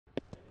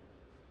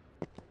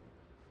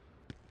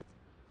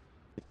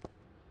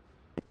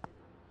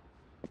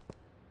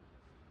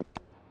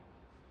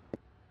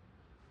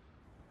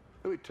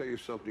Let me tell you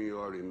something you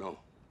already know.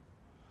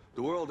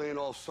 The world ain't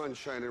all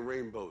sunshine and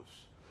rainbows.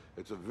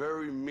 It's a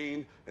very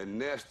mean and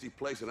nasty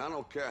place, and I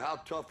don't care how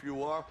tough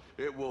you are,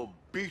 it will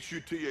beat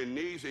you to your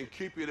knees and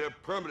keep you there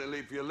permanently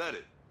if you let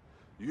it.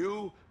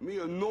 You, me,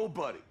 or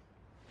nobody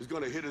is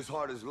gonna hit as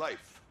hard as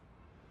life.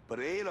 But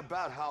it ain't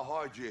about how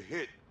hard you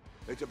hit.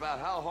 It's about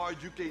how hard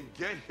you can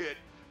get hit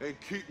and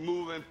keep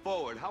moving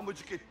forward. How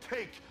much you can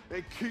take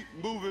and keep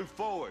moving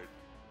forward.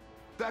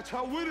 That's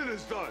how winning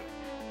is done.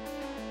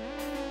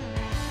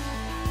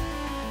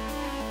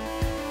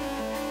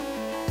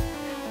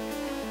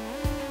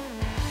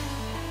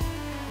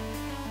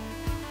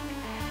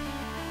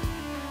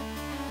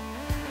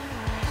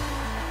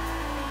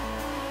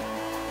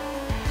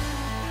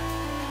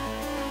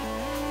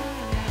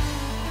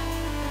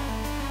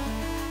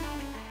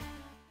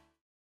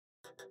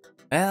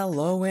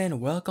 Hello and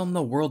welcome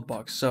to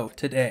Worldbox. So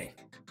today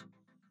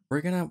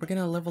we're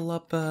gonna level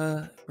up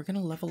a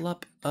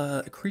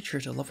creature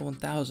to level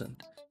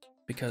 1000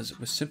 because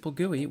with Simple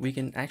GUI we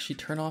can actually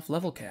turn off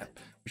level cap,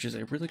 which is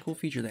a really cool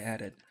feature they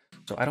added.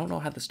 So I don't know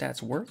how the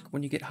stats work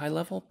when you get high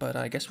level, but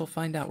I guess we'll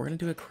find out. We're gonna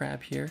do a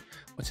crab here.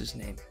 What's his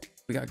name?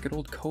 We got good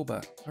old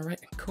Coba. All right,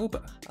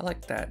 Coba. I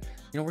like that.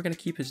 You know, we're gonna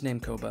keep his name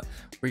Coba.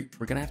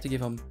 We're gonna have to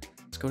give him.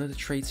 Let's go to the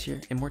traits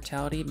here.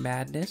 Immortality,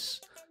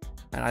 Madness.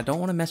 And I don't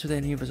want to mess with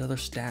any of his other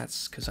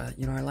stats because I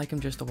like him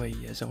just the way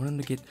he is. I want him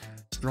to get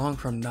strong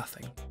from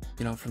nothing,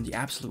 from the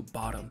absolute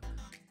bottom.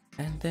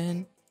 And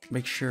then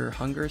make sure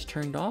hunger is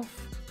turned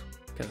off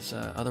because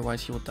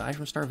otherwise he will die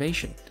from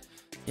starvation.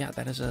 Yeah,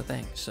 that is a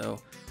thing. So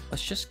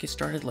let's just get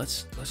started.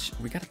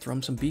 We gotta throw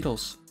him some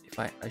beetles.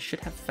 I should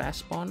have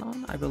fast spawn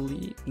on, I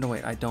believe. No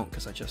wait, I don't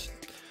because I just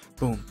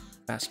boom,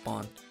 fast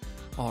spawn.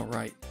 All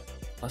right,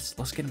 let's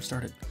get him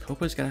started.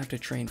 Copa's gonna have to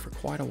train for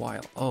quite a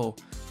while. Oh,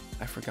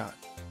 I forgot.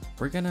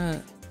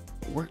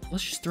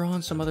 Let's just throw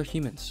on some other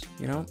humans,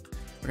 We're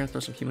gonna throw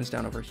some humans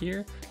down over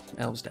here, some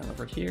elves down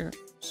over here,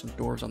 some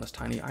dwarves on this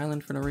tiny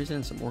island for no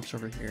reason, some orcs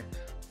over here.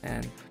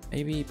 And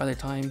maybe by the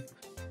time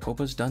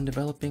Copa's done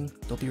developing,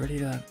 they'll be ready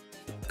to...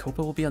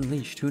 Copa will be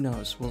unleashed, who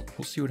knows? We'll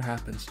see what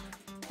happens.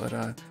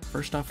 But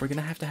first off, we're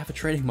gonna have to have a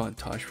training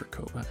montage for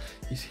Copa.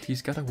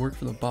 He's gotta work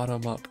from the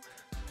bottom up.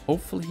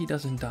 Hopefully he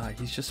doesn't die,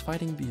 he's just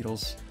fighting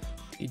beetles.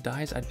 If he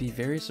dies, I'd be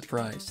very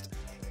surprised.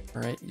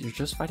 Alright, you're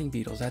just fighting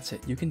beetles, that's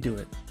it, you can do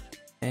it.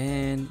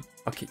 And,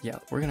 okay, yeah,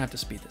 we're gonna have to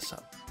speed this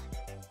up.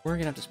 We're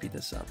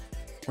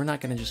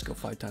not gonna just go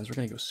 5 times, we're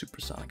gonna go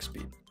supersonic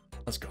speed.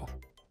 Let's go.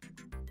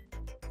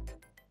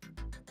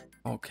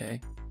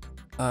 Okay.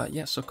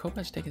 Yeah, so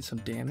Koba's taking some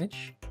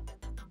damage.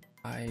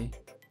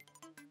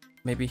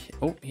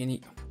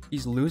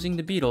 He's losing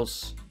the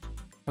beetles.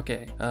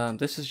 Okay,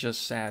 this is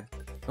just sad.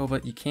 Koba,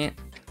 you can't...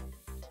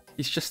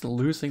 He's just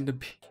losing the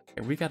beetles.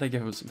 Okay, we gotta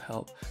give him some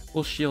help.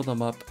 We'll shield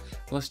him up.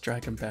 Let's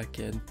drag him back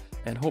in,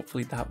 and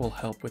hopefully that will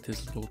help with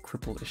his little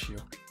cripple issue.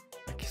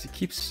 Because he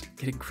keeps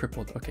getting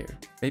crippled. Okay,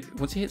 maybe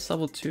once he hits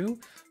level 2,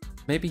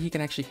 maybe he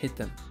can actually hit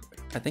them.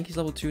 I think he's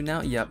level 2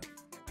 now. Yep.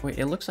 Wait,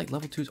 it looks like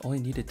level 2 is all he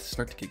needed to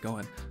start to get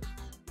going.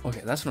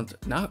 Okay, that's what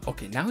I'm now.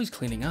 Okay, now he's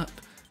cleaning up.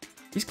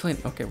 He's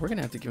cleaning. Okay, we're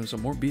gonna have to give him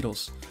some more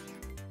beetles.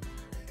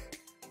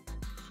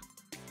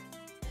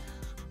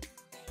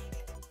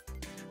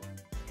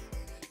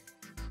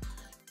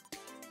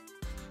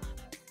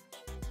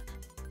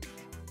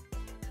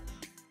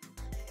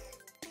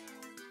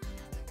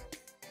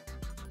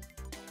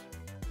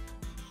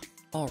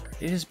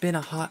 Alright, it has been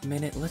a hot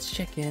minute. Let's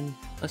check in.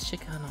 Let's check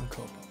in on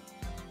Coba.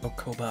 Oh,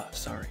 Coba.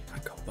 Sorry,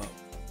 not Coba.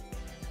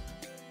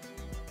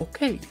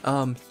 Okay,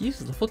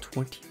 he's level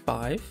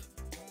 25.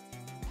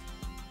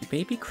 He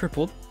may be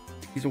crippled.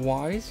 He's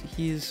wise.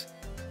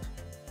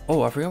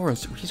 Oh, I forgot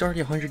he's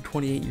already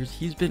 128 years.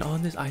 He's been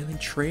on this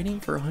island training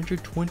for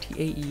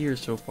 128 years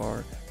so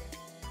far.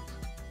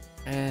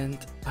 And,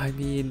 I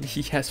mean,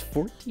 he has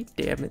 14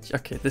 damage.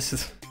 Okay, this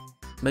is...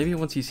 Maybe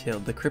once he's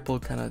healed, the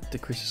cripple kind of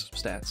decreases some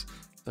stats.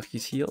 So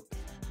he's healed.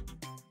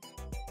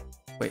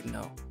 Wait,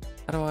 no.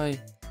 How do I...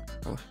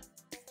 Oh,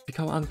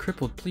 become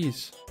uncrippled,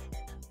 please.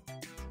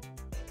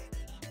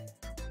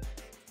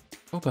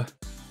 Opa.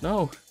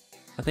 No.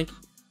 I think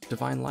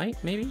Divine Light,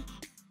 maybe?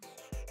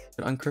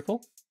 Could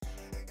uncripple?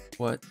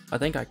 What? I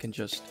think I can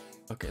just...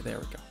 Okay, there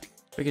we go.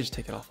 We can just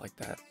take it off like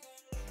that.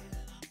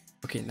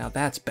 Okay, now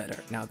that's better.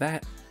 Now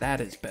that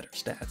is better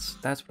stats.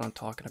 That's what I'm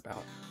talking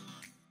about.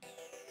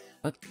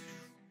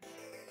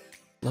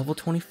 Level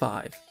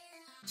 25.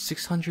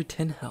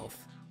 610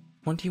 health,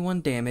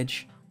 21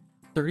 damage,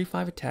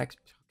 35 attacks.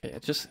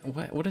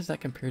 Okay, what is that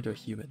compared to a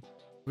human?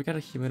 We got a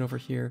human over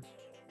here,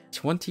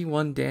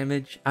 21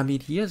 damage. I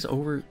mean, he has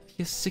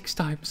 6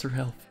 times their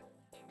health,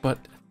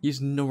 but he's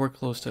nowhere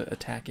close to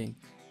attacking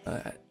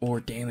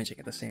or damaging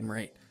at the same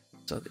rate.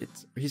 So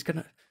he's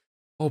gonna...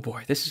 Oh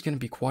boy, this is gonna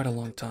be quite a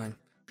long time.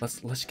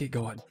 Let's get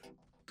going.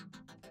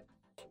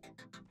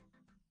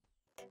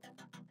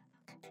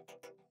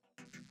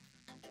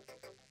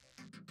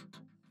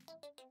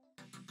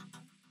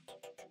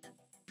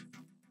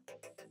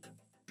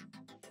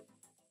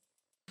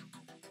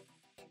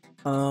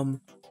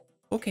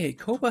 Okay,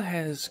 Coba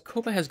has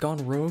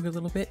gone rogue a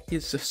little bit.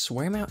 He's just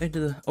swam out into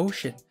the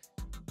ocean.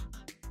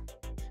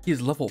 He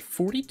is level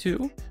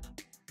 42,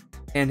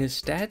 and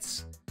his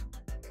stats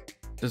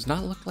does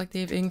not look like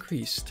they've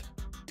increased.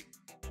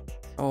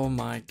 Oh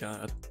my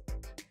god.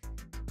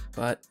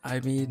 But I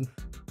mean,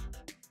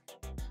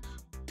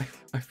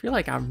 I feel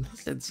like I'm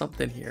missing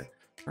something here.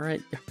 All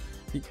right,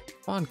 come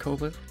on,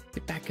 Coba,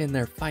 get back in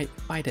there, fight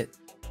it.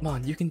 Come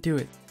on, you can do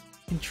it.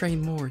 You can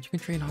train more. You can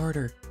train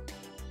harder.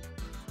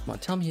 Come on,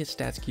 tell me his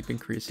stats keep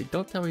increasing.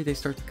 Don't tell me they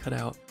start to cut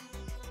out.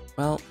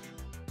 Well,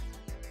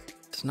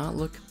 does not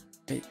look.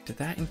 Wait, did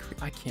that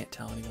increase? I can't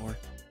tell anymore.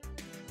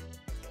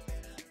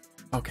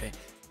 Okay.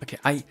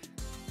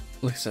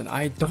 Listen,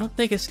 I don't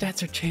think his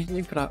stats are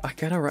changing, but I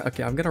gotta write.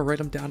 Okay, I'm gonna write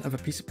them down on a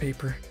piece of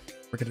paper.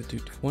 We're gonna do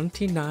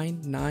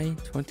 29, 9,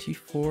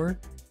 24,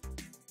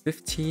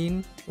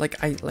 15.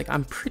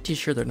 I'm pretty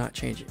sure they're not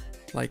changing.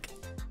 Like,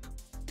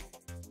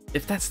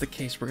 if that's the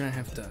case, we're gonna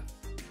have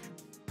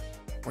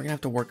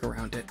to work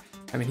around it.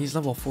 I mean, he's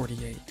level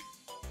 48,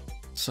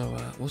 so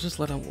we'll just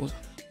let him.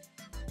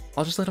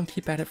 I'll just let him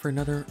keep at it for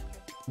another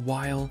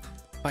while,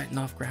 fighting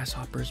off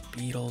grasshoppers,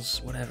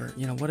 beetles, whatever,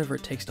 you know, whatever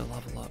it takes to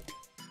level up.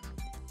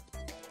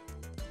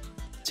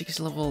 He's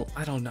level,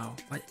 I don't know.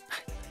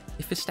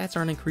 If his stats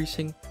aren't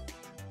increasing,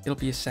 it'll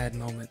be a sad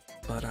moment,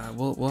 but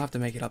we'll have to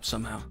make it up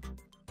somehow.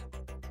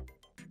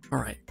 All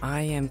right,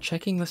 I am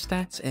checking the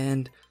stats,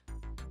 and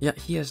yeah,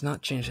 he has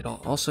not changed at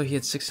all. Also, he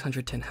had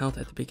 610 health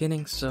at the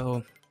beginning,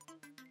 so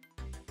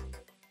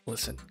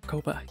listen,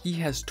 Coba, he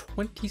has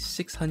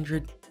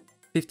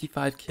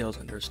 2,655 kills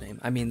under his name.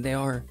 I mean, they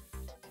are.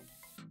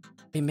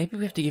 Hey, maybe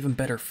we have to give him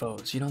better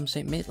foes. You know what I'm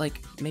saying?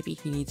 Maybe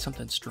he needs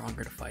something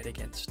stronger to fight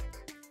against.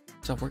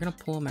 So we're gonna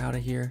pull him out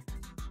of here.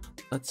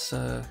 Let's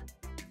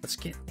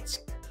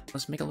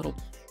make a little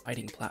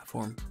fighting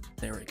platform.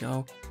 There we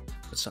go.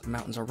 Put some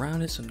mountains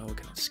around it so no one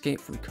can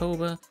escape from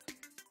Coba.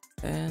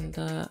 And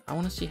I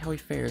want to see how he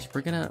fares.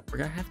 We're gonna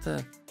have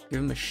to give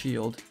him a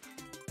shield,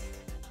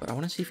 but I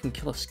want to see if we can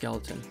kill a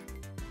skeleton.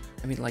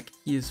 I mean, like,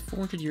 he is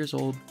 400 years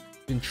old,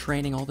 been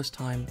training all this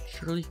time.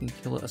 Surely he can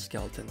kill a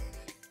skeleton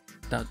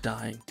without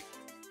dying.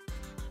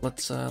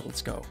 Let's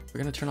go. We're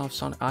gonna turn off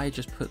Sonic. I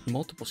just put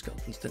multiple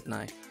skeletons, didn't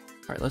I?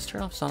 All right, let's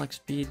turn off Sonic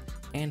Speed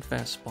and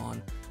Fast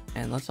Spawn,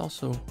 and let's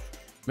also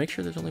make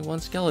sure there's only one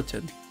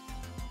skeleton.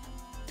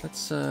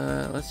 Let's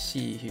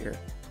see here.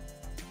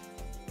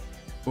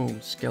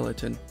 Boom,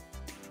 skeleton.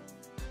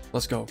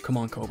 Let's go. Come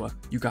on, Coba.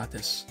 You got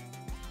this.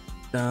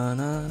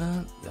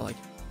 Da-na-na. Like,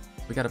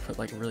 we gotta put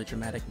like really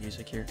dramatic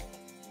music here.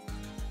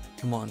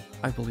 Come on,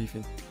 I believe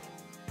in.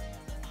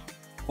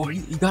 Oh,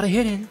 you got a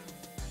hit in.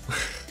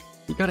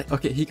 He got it.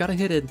 Okay, he got a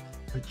hit in.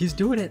 He's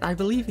doing it. I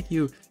believe in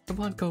you. Come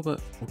on, Coba.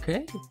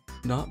 Okay,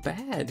 not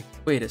bad.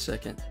 Wait a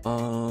second.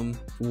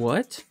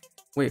 What?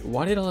 Wait,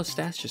 why did all the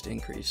stats just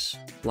increase?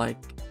 Like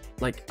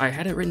I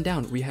had it written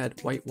down. We had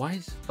white. Why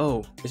is?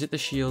 Oh, is it the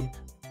shield?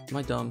 Am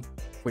I dumb?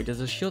 Wait, does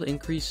the shield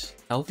increase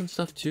health and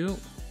stuff too?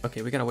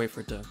 Okay, we gotta wait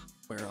for it to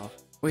wear off.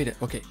 Wait,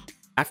 okay.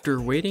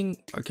 After waiting,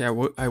 okay,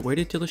 I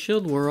waited till the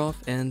shield wore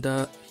off, and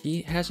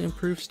he has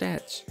improved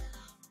stats.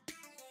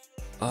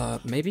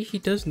 Maybe he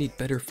does need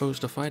better foes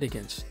to fight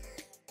against.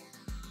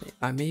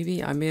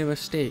 Maybe I made a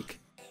mistake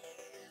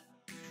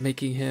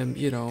making him,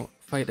 you know,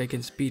 fight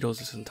against beetles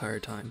this entire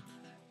time.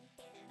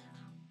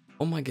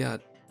 Oh my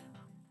god.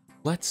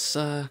 Let's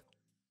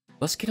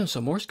get him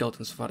some more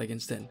skeletons to fight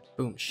against then.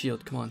 Boom,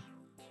 shield, come on.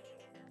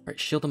 Alright,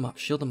 shield him up,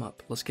 shield him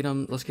up. Let's get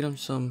him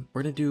some.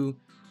 We're gonna do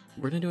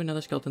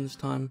another skeleton this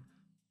time.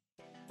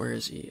 Where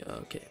is he?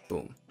 Okay,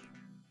 boom.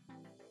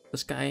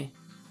 This guy,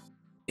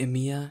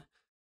 Emiya,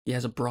 he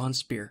has a bronze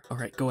spear.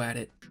 Alright, go at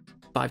it.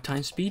 5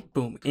 times speed,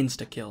 boom,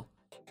 insta kill.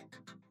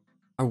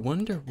 I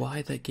wonder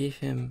why that gave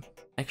him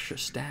extra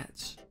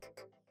stats.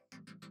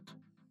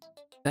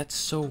 That's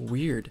so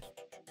weird.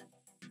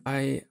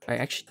 I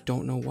actually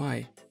don't know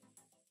why.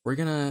 We're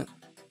gonna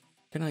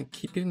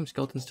keep giving him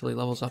skeletons till he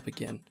levels up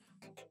again.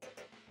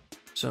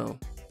 So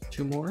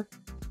 2 more.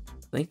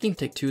 I think you can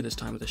take 2 this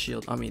time with a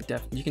shield. I mean,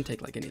 you can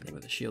take like anything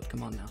with a shield.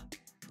 Come on now.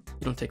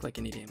 You don't take like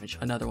any damage.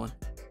 Another one.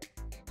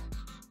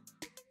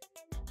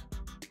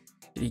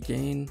 Did he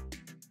gain?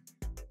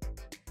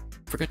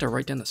 Forgot to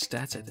write down the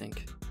stats, I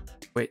think.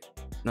 Wait,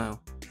 no,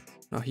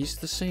 he's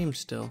the same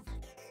still.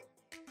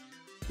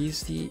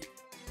 He's the.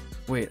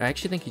 Wait, I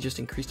actually think he just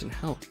increased in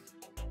health.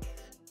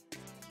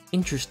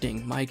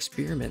 Interesting. My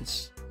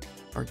experiments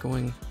are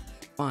going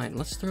fine.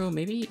 Let's throw.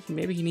 Maybe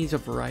he needs a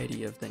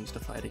variety of things to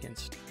fight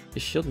against.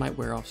 His shield might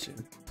wear off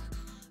soon.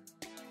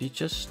 He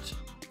just.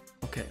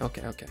 Okay. Look,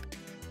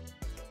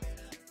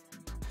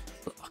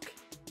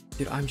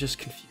 dude, I'm just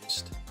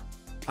confused.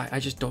 I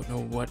just don't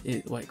know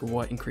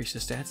what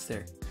increases stats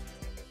there.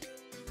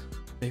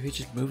 Maybe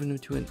just moving him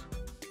to an.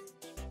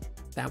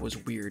 That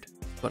was weird,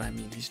 but I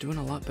mean, he's doing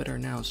a lot better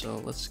now. So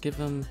let's give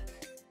him,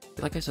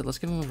 like I said, let's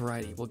give him a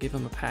variety. We'll give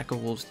him a pack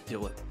of wolves to deal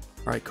with.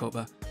 All right,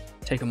 Coba,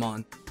 take him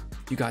on.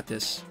 You got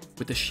this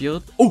with the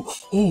shield.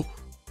 Oh!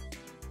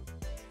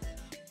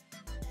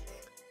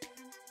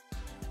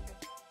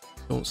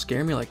 Don't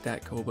scare me like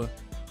that, Coba.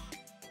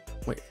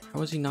 Wait,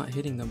 how is he not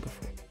hitting them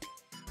before?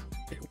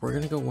 Okay, we're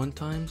gonna go 1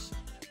 times,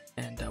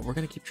 and we're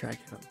gonna keep track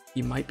of him.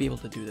 He might be able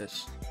to do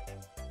this.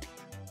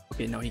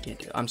 Okay, no, he can't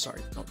do it. I'm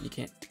sorry. No, you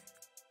can't.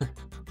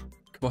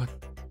 Come on.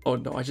 Oh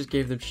no, I just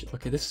gave them shit.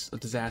 Okay, this is a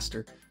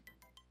disaster.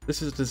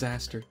 This is a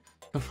disaster.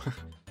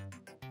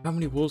 How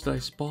many wolves did I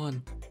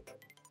spawn?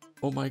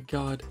 Oh my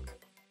god.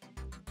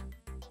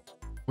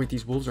 Wait,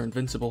 these wolves are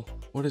invincible.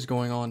 What is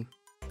going on?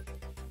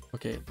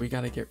 Okay, we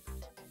gotta get...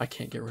 I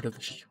can't get rid of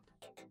the shield.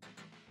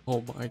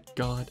 Oh my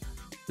god.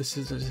 This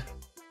is a...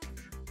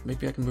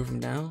 Maybe I can move him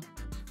now?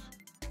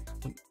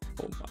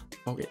 Oh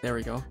my... Okay, there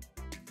we go.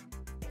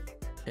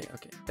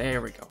 Okay,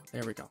 there we go.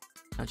 There we go.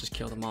 Now just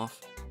kill them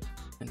off.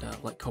 And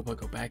let Coba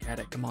go back at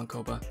it. Come on,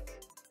 Coba.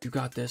 You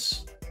got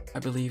this. I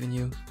believe in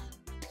you.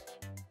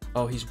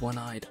 Oh, he's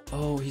one-eyed.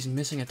 Oh, he's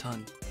missing a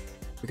ton.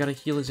 We gotta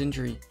heal his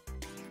injury.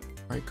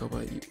 Alright,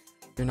 Coba,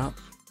 you're not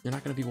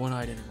gonna be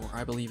one-eyed anymore.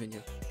 I believe in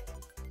you.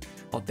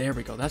 Oh, there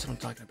we go. That's what I'm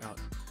talking about.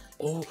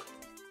 Oh,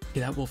 okay,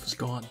 that wolf is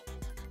gone.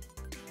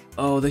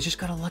 Oh, they just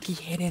got a lucky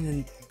hit in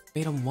and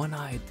made him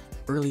one-eyed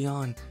early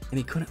on, and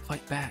he couldn't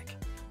fight back.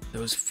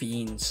 Those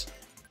fiends.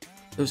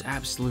 Those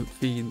absolute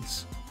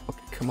fiends.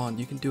 Okay, come on,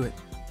 you can do it.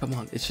 Come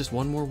on, it's just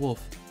one more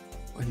wolf.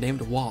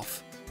 Named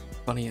Waff.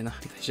 Funny enough,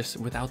 it's just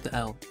without the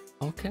L.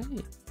 Okay,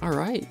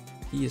 alright.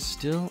 He is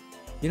still...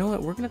 You know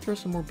what, we're gonna throw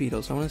some more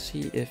beetles. I wanna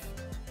see if...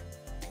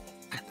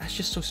 That's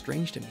just so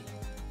strange to me.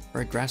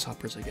 Alright,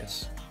 grasshoppers, I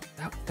guess.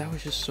 That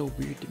was just so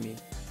weird to me.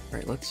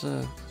 Alright, let's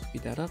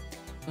speed that up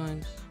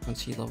times.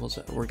 Once he levels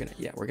up, we're gonna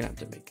have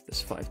to make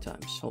this 5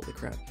 times. Holy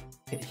crap.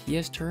 Okay, he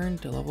has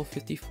turned to level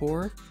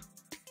 54.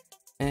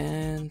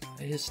 And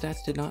his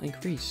stats did not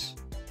increase.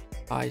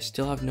 I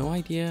still have no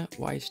idea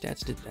why his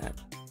stats did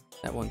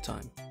that one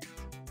time.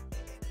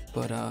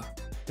 But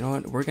you know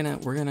what? We're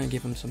gonna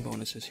give him some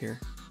bonuses here.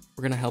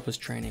 We're gonna help his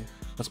training.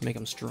 Let's make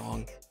him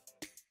strong.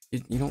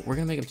 You know, we're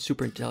gonna make him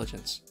super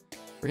intelligence.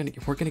 We're gonna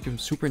give him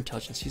super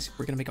intelligence.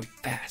 We're gonna make him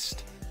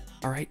fast.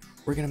 All right.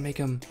 We're gonna make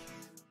him.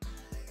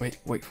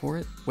 Wait for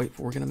it.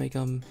 We're gonna make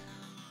him.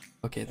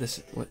 Okay.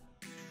 What?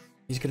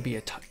 He's gonna be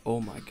a.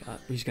 Oh my god.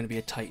 He's gonna be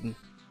a titan.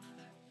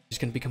 He's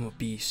gonna become a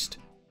beast.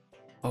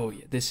 Oh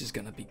yeah. This is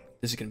gonna be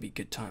a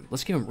good time.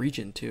 Let's give him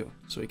regen too,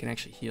 so he can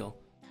actually heal.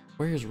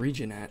 Where is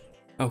regen at?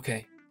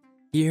 Okay.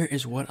 Here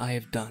is what I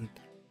have done.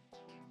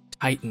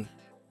 Titan,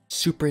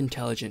 super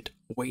intelligent,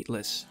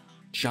 weightless,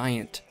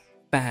 giant,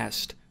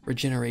 fast,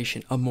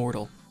 regeneration,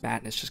 immortal,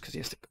 madness just because he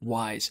has to,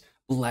 wise,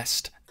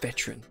 blessed,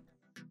 veteran.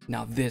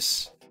 Now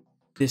this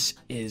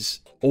is,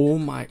 oh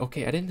my,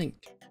 okay, I didn't think,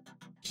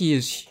 he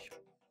is,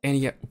 and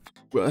yet,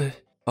 he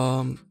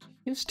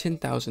has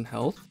 10,000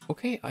 health.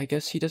 Okay, I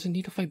guess he doesn't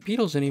need to fight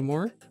beetles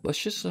anymore. Let's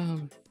just,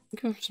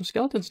 give him some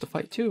skeletons to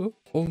fight too.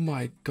 Oh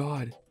my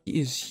god,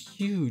 he is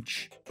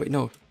huge. Wait,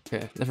 no.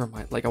 Okay, never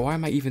mind. Like, why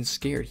am I even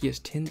scared? He has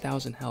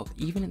 10,000 health.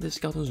 Even if the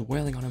skeleton was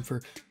wailing on him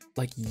for,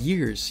 like,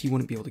 years, he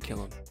wouldn't be able to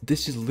kill him.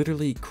 This is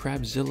literally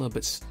Crabzilla,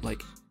 but,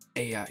 like,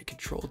 AI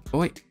controlled. Oh,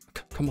 wait.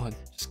 Come on.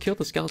 Just kill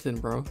the skeleton,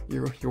 bro.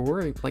 You're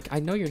worrying. Like, I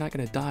know you're not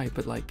gonna die,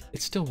 but, like,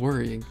 it's still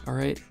worrying,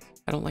 alright?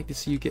 I don't like to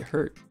see you get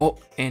hurt. Oh,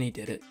 and he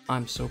did it.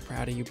 I'm so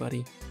proud of you,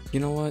 buddy.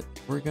 You know what?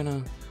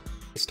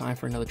 It's time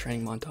for another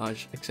training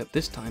montage, except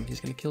this time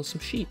he's gonna kill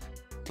some sheep.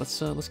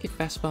 Let's get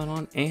fast spawn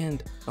on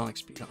and sonic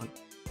speed on.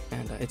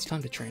 And it's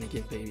time to train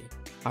again, baby.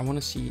 I want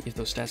to see if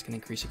those stats can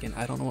increase again.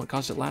 I don't know what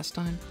caused it last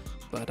time,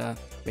 but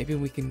maybe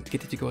we can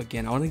get it to go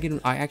again.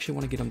 I actually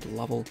want to get him to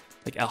level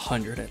like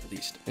 100 at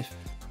least. If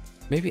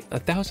maybe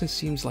 1,000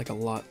 seems like a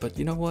lot, but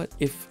you know what?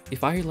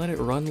 If I let it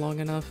run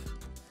long enough,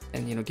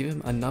 and you know, give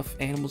him enough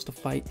animals to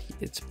fight,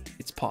 it's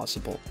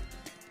possible.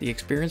 The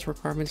experience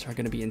requirements are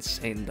going to be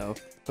insane though.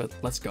 But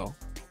let's go.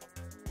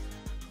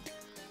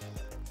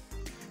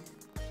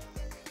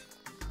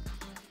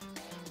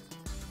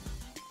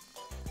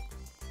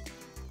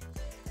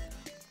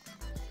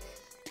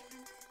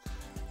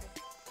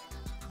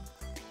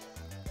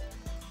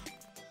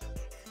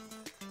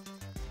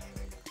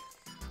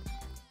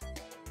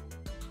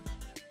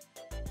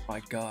 My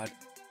god.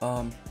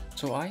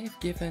 So I have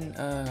given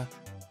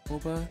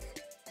Coba,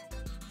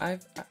 I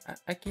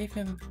gave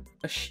him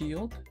a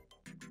shield.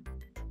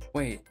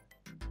 Wait.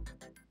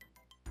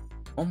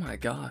 Oh my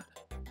god.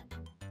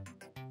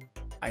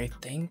 I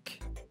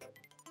think.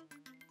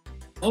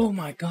 Oh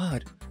my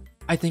god.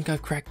 I think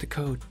I've cracked the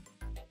code.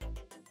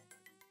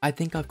 I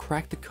think I've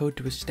cracked the code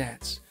to his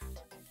stats.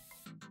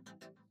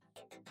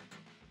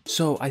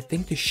 So I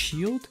think the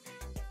shield,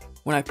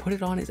 when I put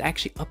it on, is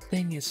actually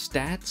updating his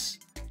stats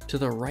to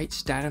the right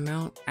stat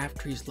amount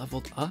after he's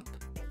leveled up.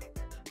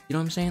 You know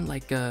what I'm saying?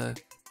 Like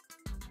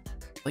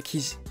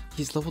he's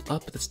leveled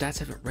up, but the stats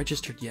haven't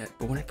registered yet.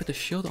 But when I put the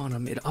shield on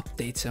him, it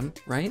updates him,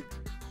 right?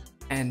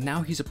 And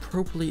now he's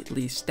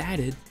appropriately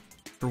statted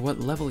for what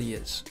level he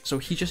is. So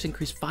he just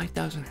increased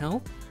 5,000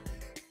 health.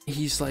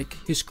 He's like,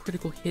 his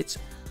critical hits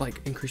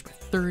like increased by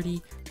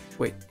 30.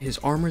 Wait, his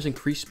armor's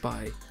increased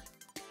by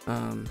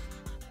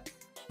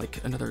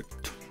like another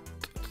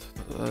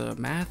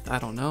math, I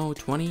don't know,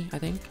 20, I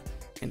think.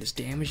 And his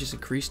damage is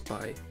increased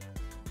by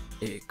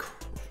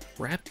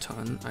crap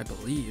ton, I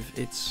believe.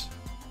 It's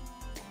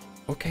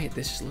okay.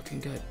 This is looking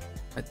good.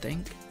 I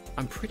think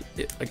I'm pretty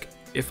like.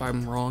 If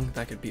I'm wrong,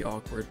 that could be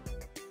awkward.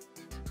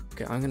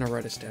 Okay, I'm gonna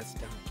write his stats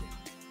down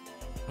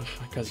again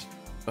because,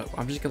 but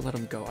I'm just gonna let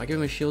him go. I give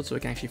him a shield so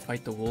he can actually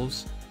fight the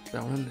wolves.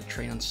 But I want him to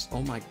train on.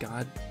 Oh my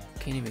god,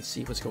 can't even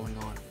see what's going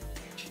on.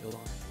 Shield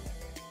on,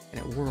 and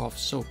it wore off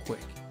so quick.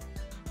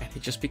 And he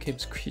just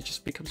becomes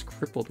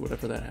crippled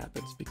whenever that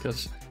happens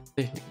because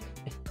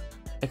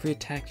every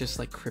attack just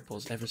like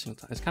cripples every single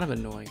time. It's kind of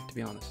annoying, to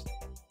be honest.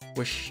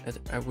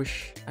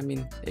 I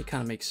mean, it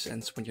kind of makes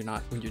sense when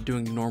you're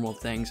doing normal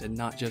things and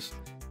not just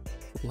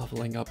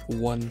leveling up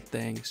one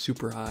thing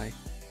super high.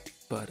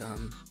 But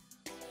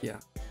yeah.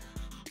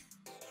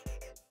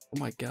 Oh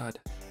my god.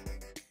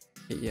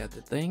 Yeah,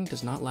 the thing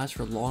does not last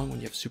for long when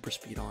you have super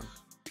speed on.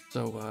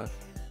 So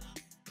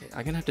okay,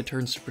 I'm gonna have to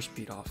turn super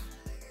speed off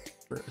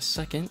for a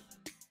second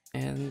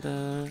and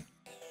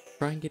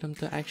try and get him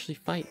to actually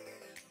fight,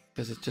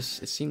 because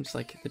it seems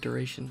like the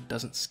duration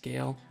doesn't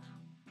scale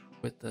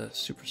with the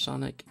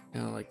supersonic,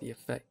 you know, like the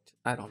effect.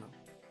 I don't know,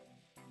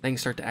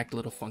 things start to act a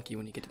little funky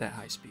when you get to that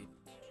high speed.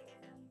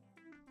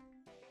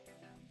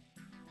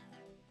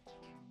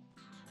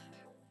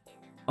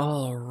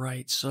 All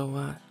right,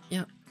 so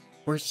yeah,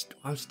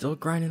 I'm still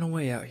grinding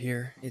away out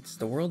here.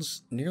 The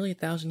world's nearly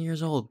 1,000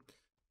 years old.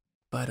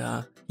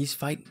 But he's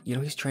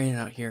he's training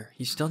out here.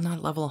 He's still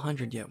not level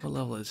 100 yet. What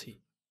level is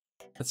he?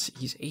 Let's see,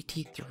 he's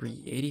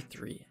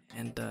 83.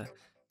 And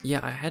yeah,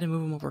 I had to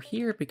move him over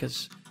here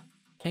because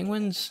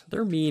penguins,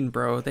 they're mean,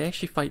 bro. They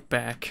actually fight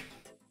back.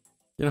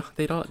 You know,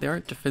 they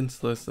aren't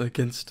defenseless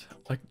against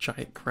a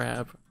giant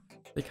crab.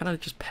 They kind of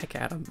just peck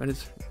at him, and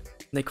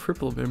they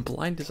cripple him and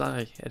blind his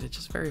eye, and it's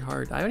just very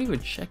hard. I haven't even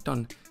checked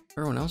on what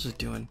everyone else is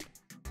doing.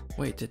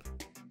 Wait,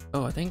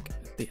 oh, I think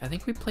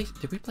we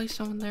placed. Did we place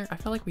someone there? I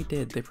feel like we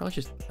did. They probably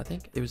just. I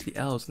think it was the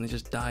elves, and they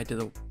just died to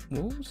the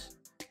wolves.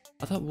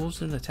 I thought wolves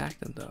didn't attack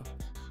them though.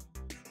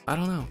 I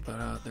don't know,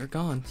 but they're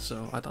gone.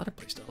 So I thought I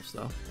placed elves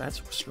though.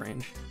 That's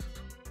strange.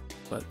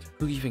 But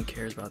who even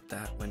cares about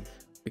that when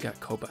we got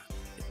Coba?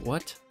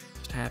 What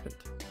just happened?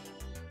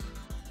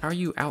 How are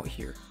you out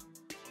here?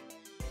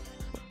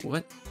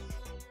 What?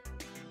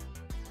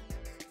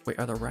 Wait,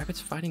 are the rabbits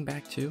fighting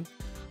back too?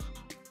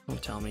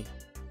 Don't tell me.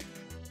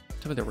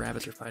 Tell me the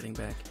rabbits are fighting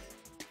back.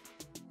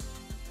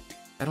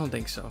 I don't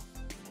think so.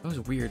 That was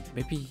weird.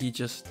 Maybe he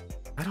just...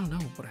 I don't know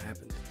what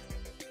happened.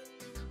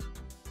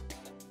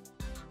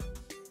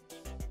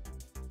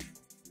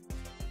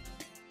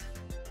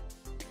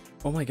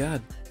 Oh my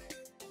god.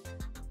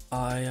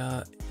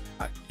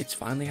 It's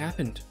finally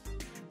happened.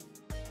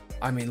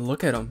 I mean,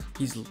 look at him.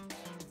 He's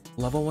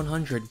level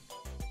 100.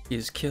 He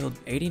has killed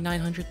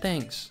 8,900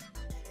 things.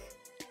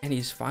 And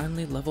he's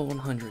finally level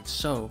 100.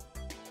 So,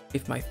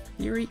 if my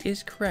theory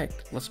is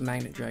correct, let's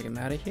magnet drag him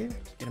out of here.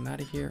 Let's get him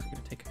out of here. I'm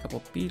gonna take a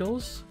couple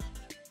beetles.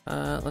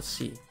 Let's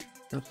see. I'm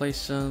gonna place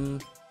some...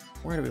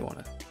 Where do we want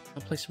to?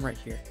 I'll place him right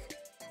here.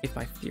 If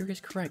my theory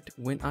is correct,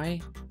 when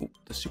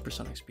the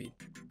supersonic speed.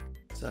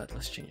 So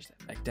let's change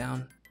that back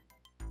down.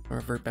 I'll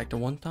revert back to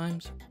 1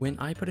 times. When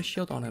I put a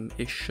shield on him,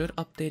 it should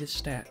update his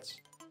stats.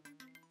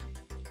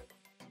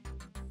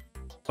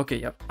 Okay,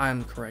 yep,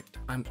 I'm correct.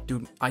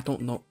 Dude, I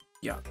don't know.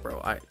 Yeah,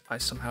 bro, I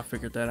somehow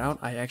figured that out.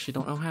 I actually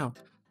don't know how.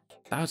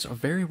 That was a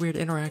very weird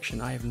interaction.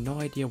 I have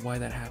no idea why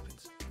that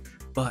happens.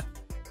 But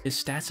his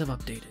stats have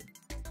updated.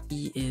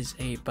 He is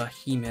a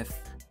behemoth.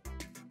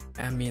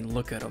 I mean,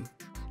 look at him.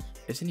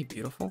 Isn't he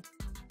beautiful?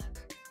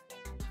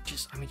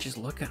 Just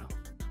look at him.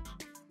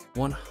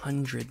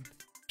 100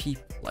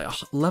 people, like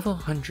level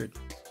 100.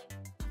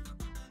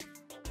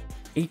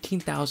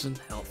 18,000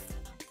 health,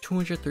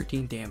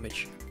 213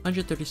 damage,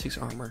 136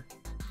 armor.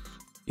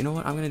 You know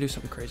what? I'm gonna do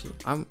something crazy.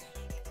 I'm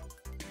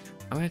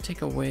gonna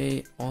take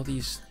away all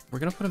these. We're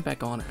gonna put him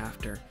back on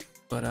after,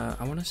 but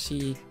I want to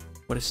see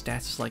what his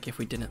stats is like if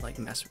we didn't like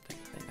mess with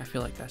anything. I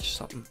feel like that's just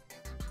something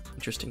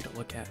interesting to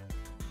look at.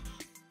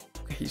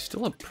 Okay, he's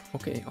still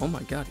okay. Oh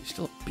my god, he's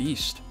still a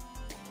beast.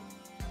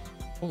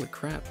 Holy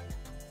crap,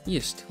 he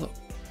is still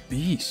a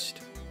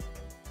beast.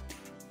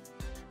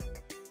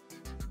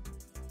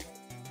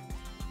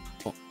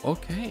 Oh,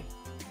 okay.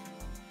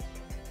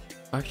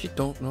 I actually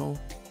don't know.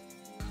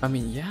 I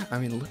mean, yeah. I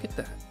mean, look at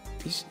that.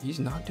 He's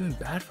not doing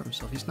bad for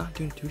himself. He's not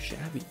doing too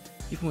shabby,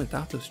 even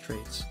without those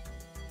traits.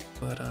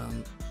 But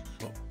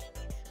well,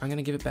 I'm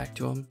gonna give it back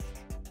to him.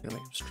 I'm gonna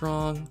make him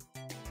strong,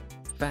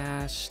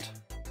 fast.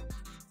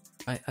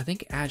 I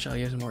think agile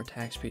gives him more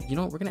attack speed. You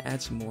know what? We're gonna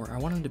add some more. I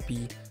want him to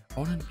be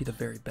the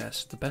very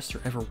best, the best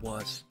there ever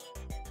was.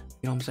 You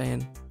know what I'm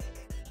saying?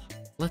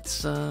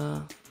 Let's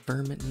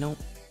vermin. Nope.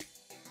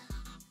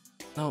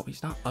 No,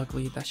 he's not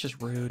ugly. That's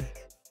just rude.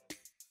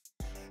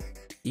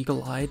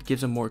 Eagle-eyed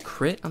gives him more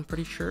crit, I'm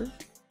pretty sure.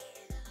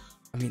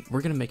 I mean,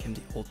 we're gonna make him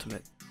the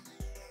ultimate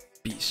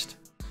beast.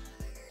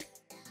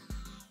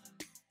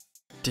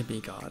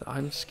 Demigod.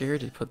 I'm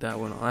scared to put that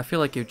one on. I feel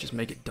like it would just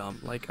make it dumb.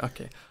 Like,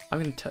 okay, I'm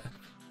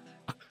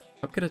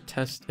gonna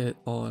test it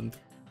on.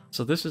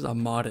 So this is a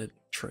modded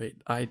trait.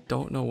 I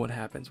don't know what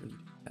happens when you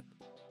do that.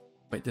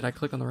 Wait, did I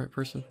click on the right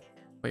person?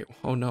 Wait,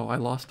 oh no, I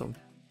lost him.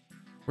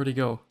 Where'd he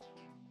go?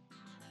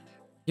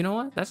 You know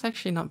what? That's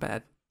actually not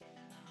bad.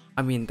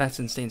 I mean, that's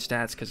insane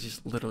stats because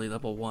he's literally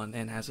level 1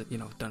 and hasn't, you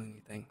know, done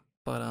anything.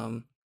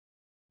 But,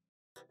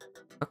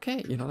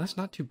 okay, you know, that's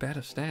not too bad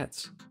of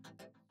stats.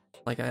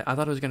 Like, I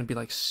thought it was gonna be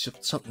like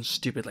something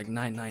stupid like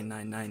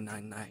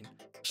 999999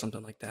 or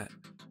something like that.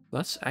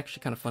 That's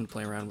actually kind of fun to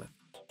play around with.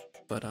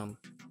 But, I'm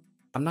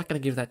not gonna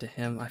give that to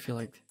him. I feel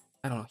like,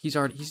 I don't know, he's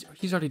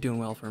already doing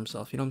well for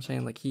himself. You know what I'm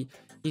saying? Like,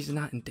 he's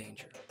not in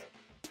danger.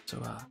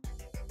 So,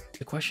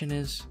 the question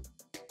is,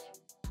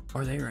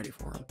 are they ready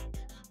for him?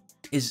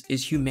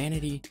 Is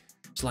humanity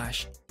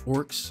slash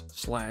orcs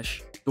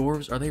slash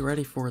dwarves, are they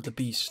ready for the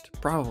beast?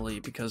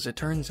 Probably, because it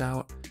turns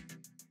out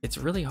it's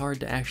really hard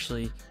to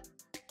actually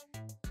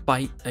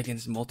fight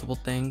against multiple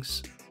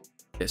things,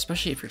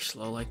 especially if you're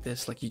slow like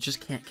this. Like, you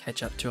just can't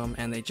catch up to them,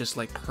 and they just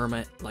like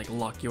permit like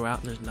lock you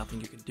out, and there's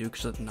nothing you can do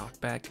because of the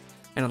knockback.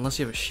 And unless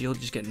you have a shield,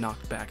 you just get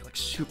knocked back like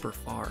super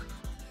far.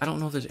 I don't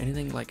know if there's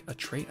anything like a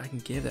trait I can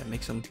give that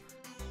makes them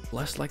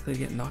less likely to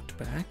get knocked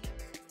back.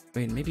 I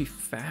mean, maybe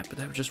fat, but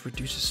that would just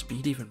reduce his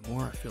speed even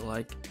more, I feel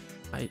like.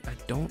 I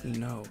don't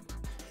know.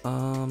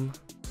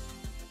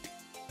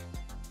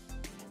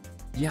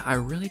 Yeah, I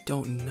really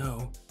don't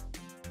know.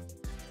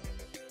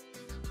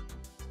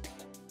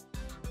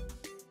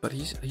 But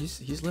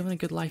he's living a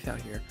good life out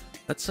here.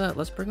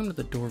 Let's bring him to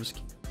the Dwarves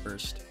Kingdom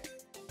first.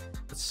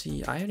 Let's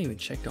see, I haven't even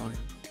checked on him.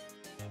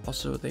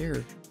 Also,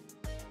 they're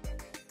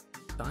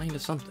dying to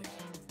something.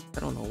 I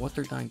don't know what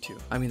they're dying to.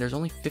 I mean, there's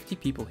only 50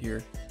 people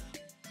here.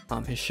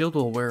 His shield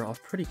will wear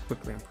off pretty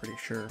quickly, I'm pretty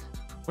sure.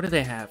 What do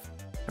they have?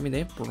 I mean, they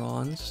have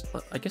bronze.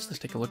 I guess let's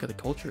take a look at the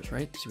cultures,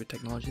 right? See what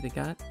technology they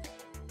got.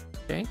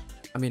 Okay.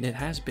 I mean, it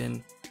has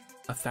been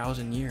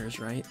 1,000 years,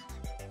 right?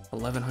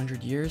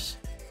 1,100 years.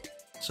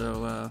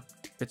 So,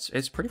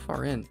 it's pretty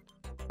far in.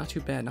 Not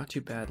too bad, not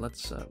too bad.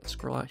 Let's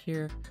scroll out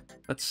here.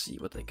 Let's see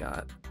what they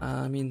got.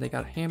 I mean, they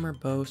got hammer,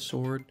 bow,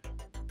 sword.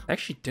 I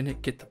actually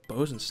didn't get the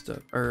bows and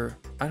stuff. Or,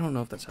 I don't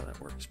know if that's how that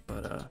works,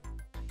 but,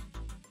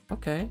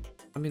 okay.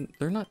 I mean,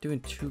 they're not doing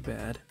too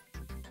bad.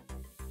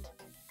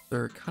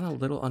 They're kind of a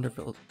little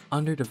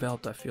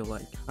underdeveloped, I feel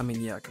like. I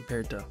mean, yeah,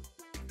 compared to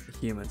the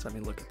humans. I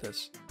mean, look at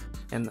this.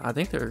 And I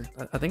think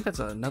that's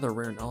another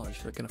rare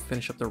knowledge. They're gonna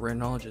finish up their rare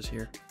knowledges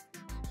here.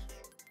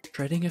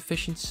 Trading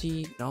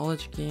efficiency,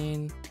 knowledge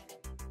gain.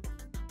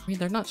 I mean,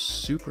 they're not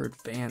super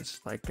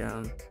advanced. Like,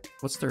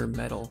 what's their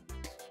metal?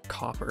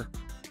 Copper.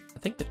 I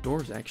think the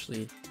dwarves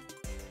actually,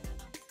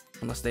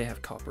 unless they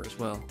have copper as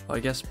well. I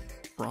guess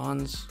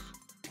bronze.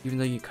 Even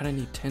though you kind of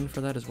need 10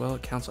 for that as well,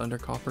 it counts under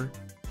copper.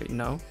 Wait,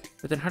 no?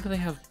 But then how do they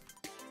have...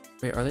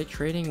 Wait, are they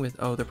trading with...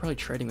 Oh, they're probably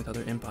trading with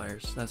other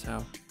empires. That's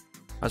how...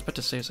 I was about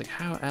to say, it's like,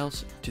 how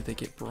else do they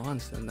get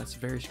bronze then? That's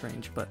very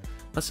strange, but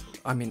let's...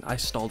 I mean, I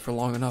stalled for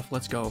long enough.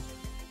 Let's go.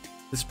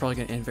 This is probably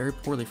going to end very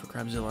poorly for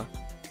Crabzilla.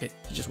 Okay,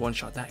 he just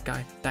one-shot that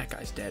guy. That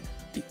guy's dead.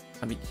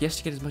 I mean, he has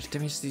to get as much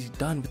damage as he's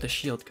done with the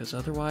shield, because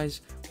otherwise,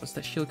 once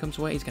that shield comes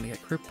away, he's going to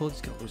get crippled, he's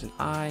going to lose an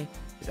eye,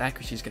 his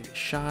accuracy is going to get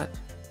shot.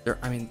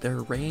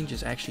 Their range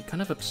is actually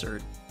kind of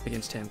absurd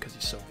against him because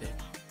he's so big.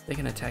 They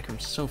can attack him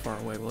so far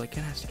away. Well,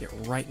 Ken has to get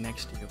right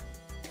next to you.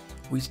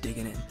 Oh, he's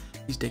digging in.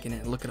 He's digging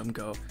in. Look at him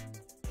go.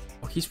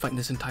 Oh, he's fighting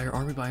this entire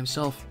army by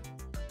himself.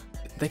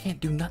 They can't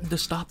do nothing to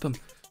stop him.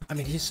 I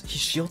mean, he's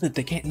shielded.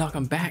 They can't knock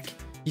him back.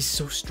 He's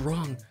so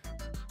strong.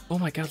 Oh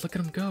my god, look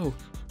at him go.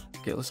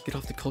 Okay, let's get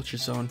off the culture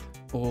zone.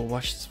 Oh,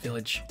 watch this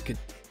village get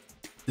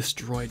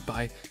destroyed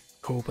by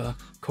Coba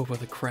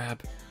the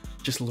crab.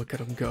 Just look at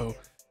him go.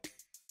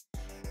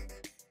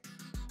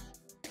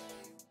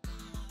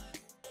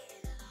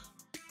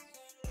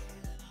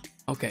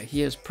 Okay, he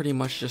has pretty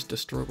much just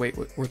destroyed... Wait,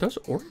 were those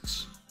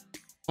orcs?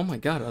 Oh my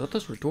god, I thought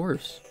those were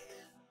dwarves.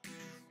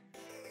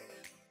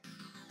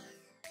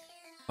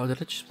 Oh,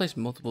 did I just place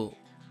multiple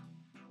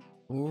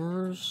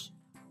dwarves?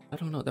 I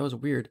don't know, that was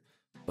weird.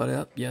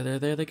 But yeah,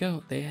 there they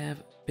go. They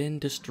have been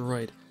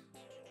destroyed.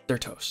 They're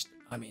toast.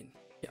 I mean,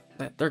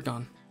 yeah, they're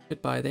gone.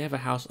 Goodbye. They have a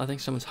house. I think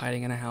someone's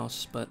hiding in a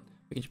house, but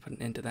we can just put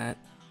an end to that.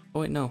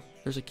 Oh wait, no,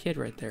 there's a kid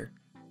right there.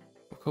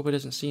 Coba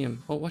doesn't see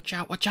him. Oh, watch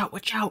out, watch out,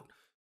 watch out!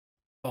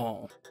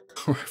 Oh,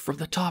 from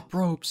the top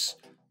ropes.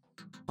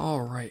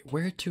 All right,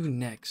 where to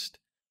next?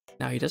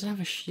 Now he doesn't have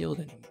a shield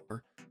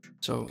anymore,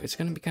 so it's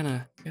gonna be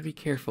gotta be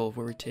careful of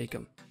where we take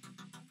him.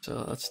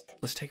 So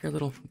let's take our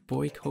little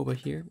boy Coba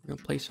here. We're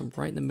gonna place him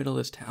right in the middle of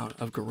this town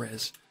of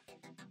Gorez.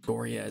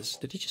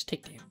 Did he just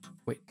take damage?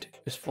 Wait,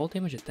 is fall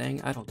damage a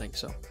thing? I don't think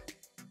so.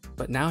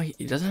 But now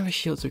he doesn't have a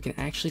shield, so he can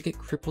actually get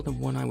crippled in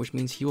one eye, which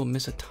means he will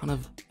miss a ton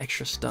of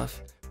extra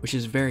stuff, which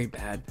is very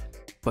bad.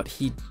 But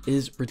he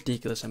is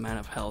ridiculous amount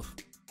of health.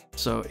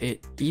 So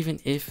even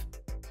if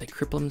they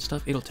cripple him and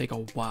stuff, it'll take a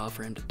while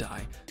for him to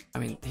die. I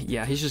mean,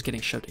 yeah, he's just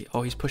getting shoved.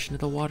 Oh, he's pushing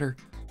into the water.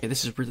 Okay,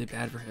 this is really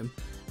bad for him.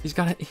 He's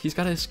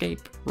gotta escape.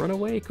 Run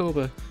away,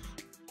 Coba.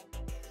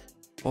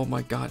 Oh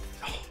my god.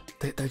 Oh,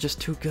 they're just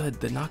too good.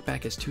 The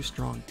knockback is too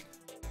strong.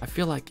 I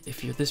feel like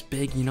if you're this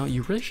big, you know,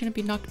 you really shouldn't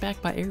be knocked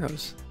back by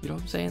arrows. You know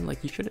what I'm saying?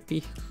 Like, you shouldn't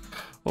be...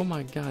 Oh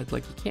my god,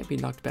 like, you can't be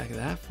knocked back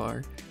that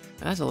far.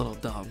 That's a little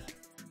dumb.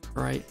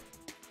 right?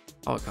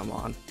 Oh, come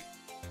on.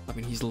 I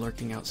mean, he's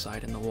lurking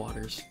outside in the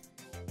waters.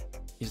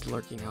 He's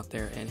lurking out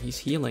there, and he's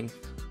healing.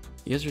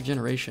 He has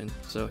regeneration,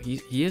 so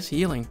he is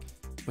healing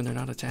when they're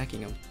not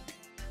attacking him.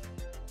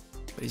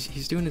 But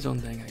he's doing his own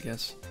thing, I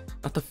guess.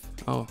 Not the...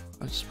 Oh,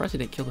 I'm surprised he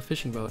didn't kill the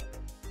fishing boat.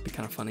 It'd be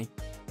kind of funny.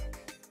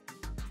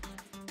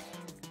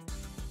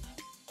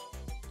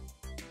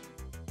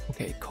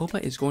 Okay,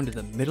 Coba is going to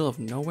the middle of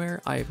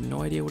nowhere. I have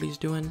no idea what he's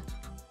doing.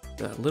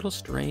 A little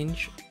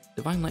strange.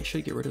 Divine Light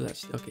should get rid of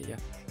that. Okay, yeah.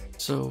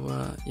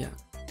 So, yeah.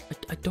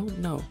 I don't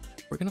know.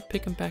 We're gonna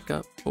pick him back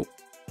up. Oh,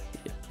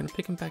 yeah, we're gonna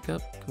pick him back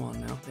up. Come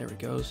on now. There he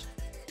goes.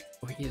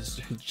 Oh, he is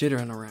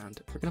jittering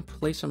around. We're gonna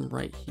place him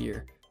right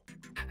here.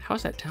 How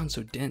is that town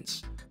so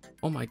dense?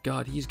 Oh my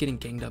god, he's getting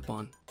ganged up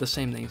on. The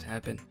same things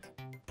happen.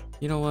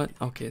 You know what?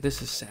 Okay,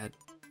 this is sad.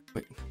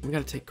 Wait, we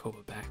gotta take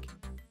Coba back.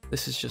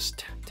 This is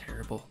just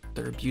terrible.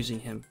 They're abusing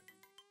him.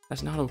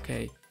 That's not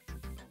okay.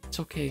 It's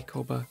okay,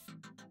 Coba.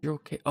 You're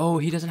okay. Oh,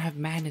 he doesn't have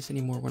madness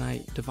anymore when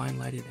I divine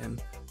lighted him.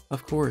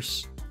 Of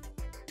course.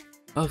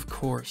 Of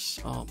course.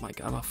 Oh my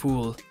god, I'm a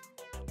fool.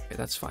 Okay,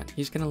 that's fine.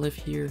 He's gonna live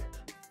here.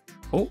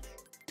 Oh.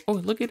 Oh,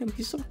 look at him.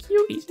 He's so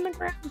cute. He's in the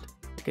ground.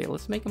 Okay,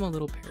 let's make him a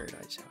little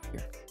paradise out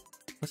here.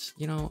 Let's,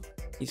 you know,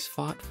 he's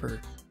fought for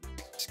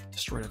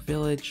destroyed a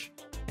village,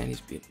 and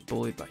he's being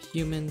bullied by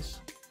humans.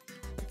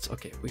 Let's,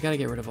 okay, we gotta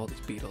get rid of all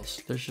these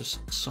beetles. There's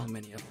just so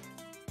many of them.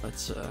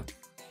 Let's,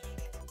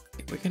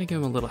 we're gonna give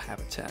him a little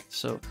habitat.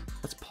 So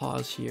let's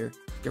pause here,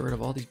 get rid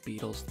of all these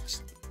beetles.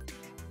 It's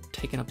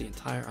taking up the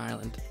entire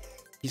island.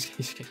 He's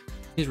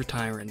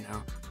retiring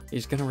now.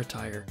 He's gonna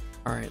retire.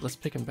 All right, let's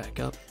pick him back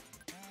up.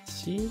 Let's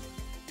see,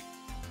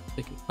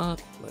 pick him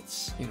up.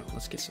 Let's, you know,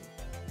 let's get some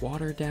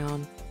water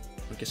down.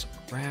 We'll get some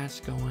grass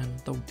going.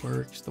 The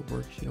works. You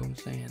know what I'm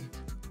saying?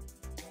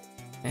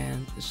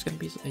 And it's just gonna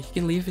be. He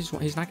can leave.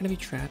 He's not gonna be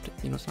trapped.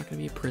 You know, it's not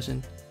gonna be a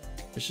prison.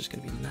 It's just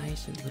gonna be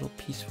nice and little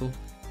peaceful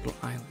little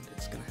island.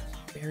 It's gonna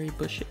have berry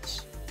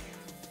bushes,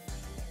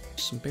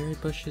 some berry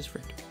bushes for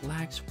him to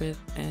relax with.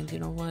 And you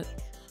know what?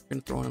 We're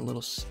gonna throw in a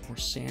little more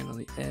sand on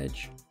the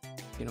edge.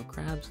 You know,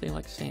 crabs, they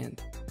like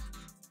sand.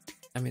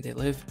 I mean, they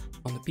live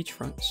on the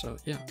beachfront, so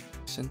yeah,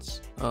 makes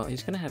sense.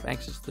 He's gonna have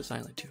access to this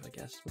island too, I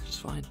guess, which is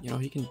fine. You know,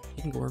 he can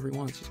go wherever he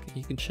wants.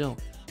 He can chill.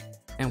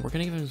 And we're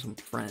gonna give him some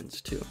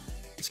friends too.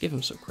 Let's give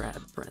him some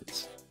crab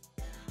friends.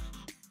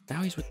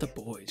 Now he's with the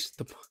boys.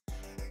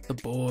 The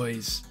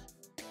boys.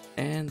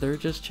 And they're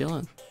just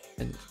chilling.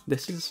 And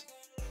this is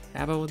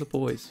Cabo and the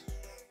boys.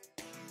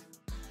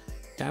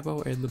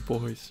 Cabo and the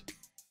boys.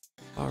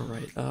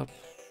 Alright,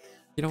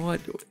 you know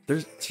what?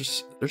 There's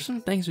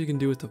some things we can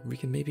do with them. We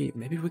can maybe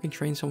we can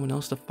train someone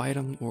else to fight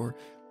them, or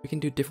we can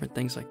do different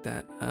things like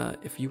that.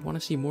 If you want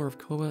to see more of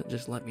Coba,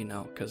 just let me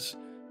know, because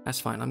that's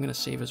fine. I'm gonna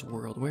save his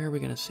world. Where are we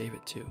gonna save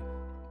it to?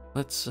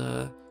 Let's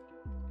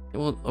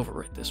we'll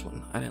overwrite this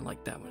one. I didn't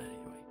like that one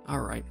anyway.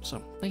 Alright,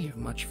 so thank you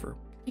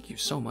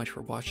so much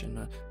for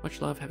watching.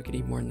 Much love, have a good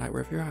evening, morning, night,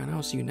 wherever you are, and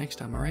I'll see you next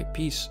time. Alright,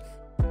 peace.